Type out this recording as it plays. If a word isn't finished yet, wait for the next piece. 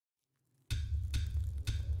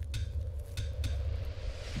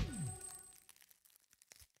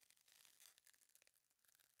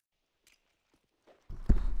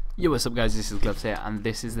Yo, what's up guys, this is Gloves here, and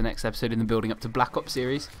this is the next episode in the Building Up to Black Ops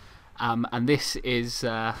series. And this is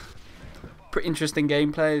pretty interesting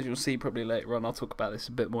gameplay, as you'll see probably later on. I'll talk about this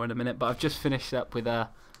a bit more in a minute, but I've just finished up with a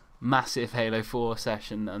massive Halo 4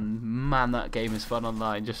 session, and man, that game is fun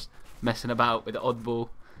online, just messing about with Oddball,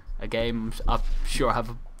 a game. I'm sure I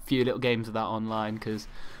have a few little games of that online, because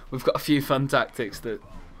we've got a few fun tactics that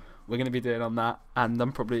we're going to be doing on that, and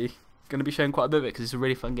I'm probably going to be showing quite a bit of it, because it's a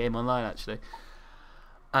really fun game online actually.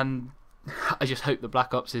 And I just hope that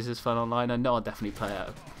Black Ops is as fun online. I know I'll definitely play it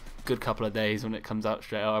a good couple of days when it comes out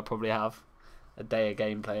straight away. I'll probably have a day of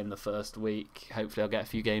gameplay in the first week. Hopefully I'll get a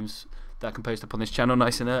few games that I can post up on this channel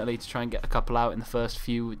nice and early to try and get a couple out in the first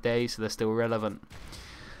few days so they're still relevant.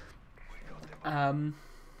 Anyway,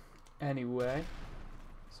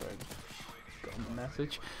 sorry, got a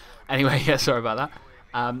message. Anyway, yeah, sorry about that.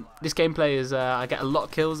 This gameplay is, I get a lot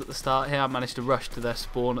of kills at the start here. I managed to rush to their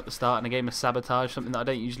spawn at the start in a game of Sabotage, something that I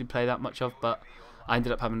don't usually play that much of, but I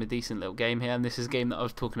ended up having a decent little game here. And this is a game that I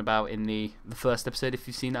was talking about in the first episode. If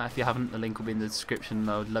you've seen that, if you haven't, the link will be in the description.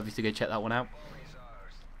 I would love you to go check that one out.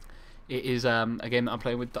 It is a game that I'm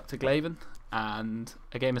playing with Dr. Glaven, and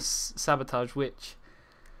a game of Sabotage which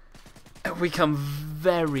we come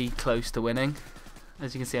very close to winning.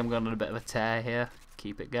 As you can see, I'm going on a bit of a tear here.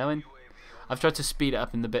 Keep it going. I've tried to speed it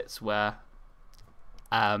up in the bits where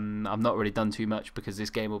I've not really done too much, because this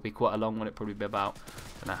game will be quite a long one. It'll probably be about,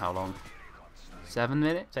 I don't know how long, 7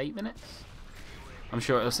 minutes, 8 minutes? I'm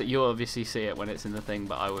sure you'll obviously see it when it's in the thing,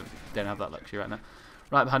 but don't have that luxury right now.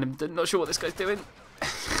 Right behind him, not sure what this guy's doing.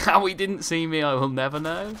 How he didn't see me, I will never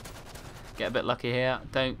know. Get a bit lucky here.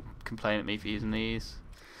 Don't complain at me for using these.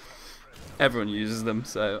 Everyone uses them,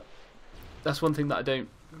 so that's one thing that I don't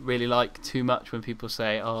really like too much, when people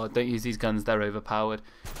say, oh, don't use these guns, they're overpowered.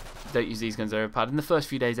 Don't use these guns, they're overpowered. In the first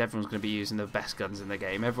few days, everyone's going to be using the best guns in the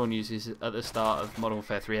game. Everyone uses, at the start of Modern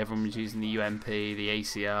Warfare 3, everyone was using the UMP, the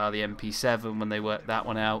ACR, the MP7 when they worked that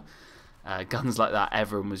one out. Guns like that,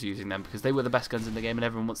 everyone was using them because they were the best guns in the game, and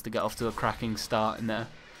everyone wants to get off to a cracking start in their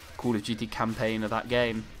Call of Duty campaign of that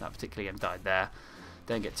game. That particular game died there.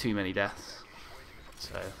 Don't get too many deaths.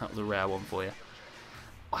 So that was a rare one for you.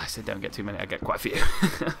 I said don't get too many, I get quite a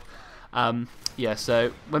few. Yeah,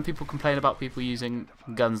 so when people complain about people using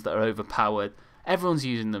guns that are overpowered, everyone's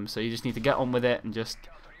using them, so you just need to get on with it, and just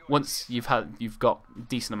once you've got a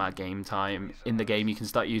decent amount of game time in the game, you can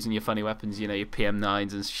start using your funny weapons, you know, your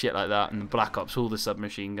PM9s and shit like that, and Black Ops, all the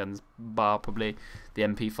submachine guns, bar probably the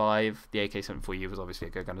MP5, the AK-74U was obviously a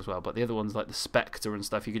good gun as well, but the other ones like the Spectre and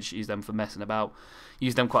stuff, you could just use them for messing about.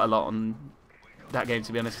 Use them quite a lot on that game,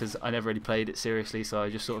 to be honest, because I never really played it seriously, so I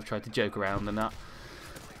just sort of tried to joke around and that.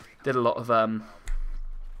 Did a lot of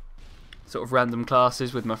sort of random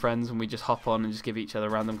classes with my friends, and we just hop on and just give each other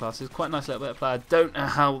random classes. Quite a nice little bit of play. I don't know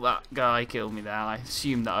how that guy killed me there. I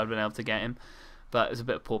assumed that I'd been able to get him, but it was a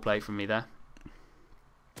bit of poor play from me there.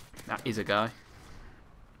 That is a guy.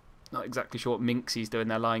 Not exactly sure what minx he's doing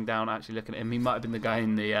there, lying down, actually looking at him. He might have been the guy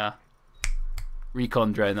in the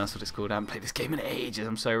recon drone, that's what it's called. I haven't played this game in ages,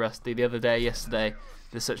 I'm so rusty. Yesterday,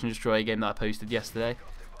 the Search and Destroy game that I posted yesterday.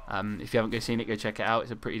 If you haven't seen it, go check it out.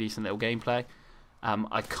 It's a pretty decent little gameplay.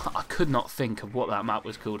 I could not think of what that map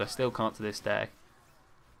was called. I still can't to this day.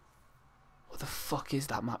 What the fuck is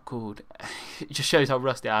that map called? It just shows how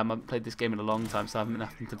rusty I am. I haven't played this game in a long time, so I haven't been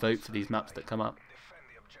having to vote for these maps that come up.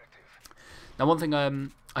 Now, one thing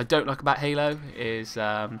I don't like about Halo is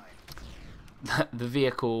the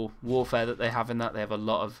vehicle warfare that they have in that. They have a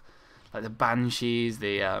lot of, like, the Banshees,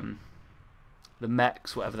 the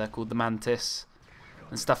mechs, whatever they're called, the Mantis,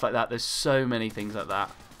 and stuff like that. There's so many things like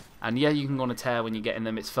that. And yeah, you can go on a tear when you get in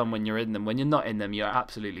them. It's fun when you're in them. When you're not in them, you're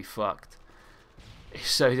absolutely fucked.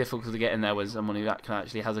 It's so difficult to get in there when someone who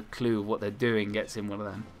actually has a clue of what they're doing gets in one of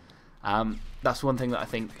them. That's one thing that I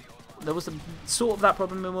think there was sort of that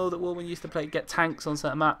problem in World at War when you used to get tanks on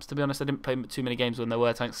certain maps. To be honest, I didn't play too many games when there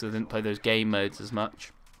were tanks, so I didn't play those game modes as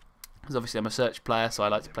much. Because obviously I'm a search player, so I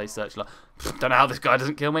like to play search a lot. Don't know how this guy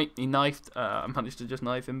doesn't kill me. He knifed. I managed to just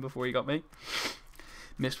knife him before he got me.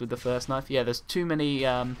 Missed with the first knife. Yeah, there's too many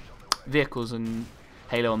vehicles in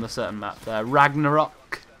Halo on the certain map.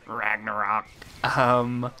 Ragnarok.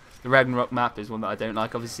 The Ragnarok map is one that I don't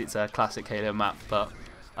like. Obviously it's a classic Halo map, but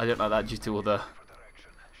I don't like that due to all the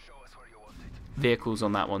vehicles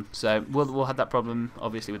on that one. So we'll have that problem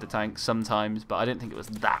obviously with the tanks sometimes, but I didn't think it was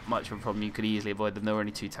that much of a problem. You could easily avoid them. There were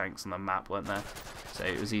only 2 tanks on the map, weren't there? So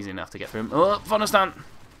it was easy enough to get through them. Oh, Funistan!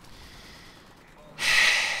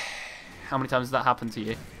 How many times has that happened to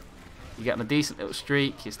you? You get on a decent little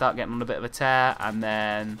streak, you start getting on a bit of a tear, and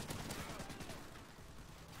then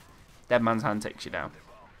Dead Man's Hand takes you down.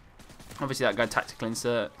 Obviously that guy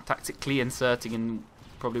tactically inserting in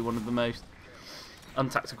probably one of the most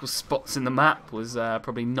untactical spots in the map, was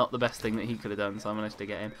probably not the best thing that he could have done, so I managed to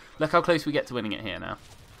get in. Look how close we get to winning it here now.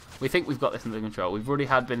 We think we've got this under control. We've already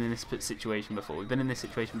been in this situation before. We've been in this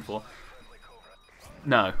situation before.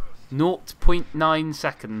 No. 0.9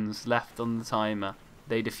 seconds left on the timer.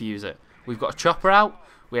 They defuse it. We've got a chopper out.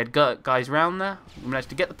 We had guys around there. We managed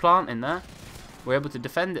to get the plant in there. We're able to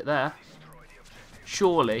defend it there.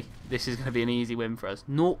 Surely this is going to be an easy win for us.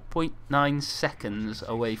 0.9 seconds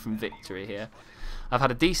away from victory here. I've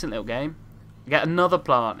had a decent little game. Get another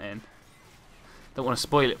plant in. Don't want to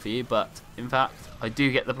spoil it for you, but in fact, I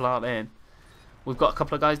do get the plant in. We've got a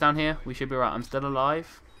couple of guys down here. We should be right. I'm still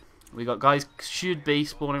alive. We got guys should be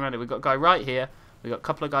spawning around it. We've got a guy right here. We've got a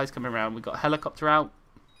couple of guys coming around. We've got a helicopter out.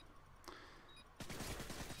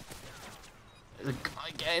 There's a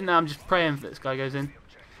guy getting there. I'm just praying that this guy goes in.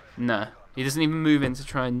 No. He doesn't even move in to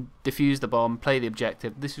try and defuse the bomb, play the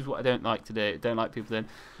objective. This is what I don't like to do. I don't like people doing.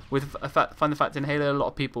 Find the fact in Halo, a lot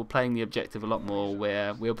of people playing the objective a lot more,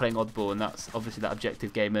 where we're playing oddball, and that's obviously that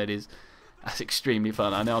objective game mode that's extremely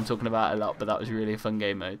fun. I know I'm talking about it a lot, but that was really a fun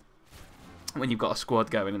game mode when you've got a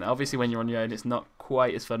squad going. And obviously when you're on your own, it's not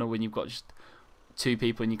quite as fun, or when you've got just two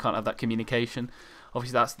people and you can't have that communication.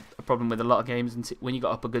 Obviously that's a problem with a lot of games, and when you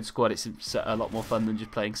got up a good squad, it's a lot more fun than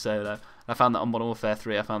just playing solo. I found that on Modern Warfare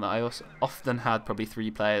 3, I found that I also often had probably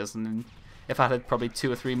 3 players, and if I had probably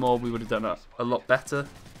 2 or 3 more, we would have done a lot better.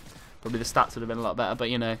 Probably the stats would have been a lot better, but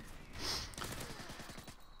you know,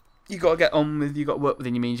 you got to get on with, you got to work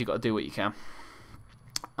within your means, you got to do what you can.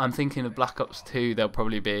 I'm thinking of Black Ops 2, they'll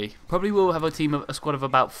probably will have a squad of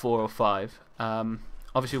about 4 or 5.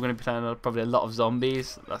 Obviously we're going to be playing probably a lot of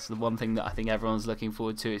zombies. That's the one thing that I think everyone's looking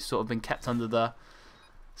forward to. It's sort of been kept under the,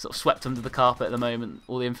 sort of swept under the carpet at the moment.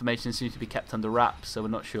 All the information seems to be kept under wraps, so we're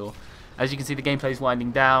not sure. As you can see, the gameplay is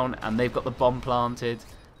winding down, and they've got the bomb planted.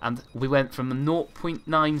 And we went from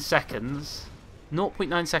 0.9 seconds.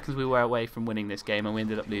 0.9 seconds we were away from winning this game, and we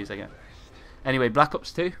ended up losing it. Anyway, Black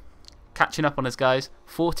Ops 2, catching up on us, guys.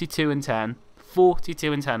 42-10.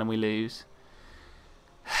 42-10, and we lose.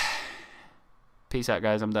 Peace out,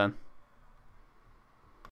 guys. I'm done.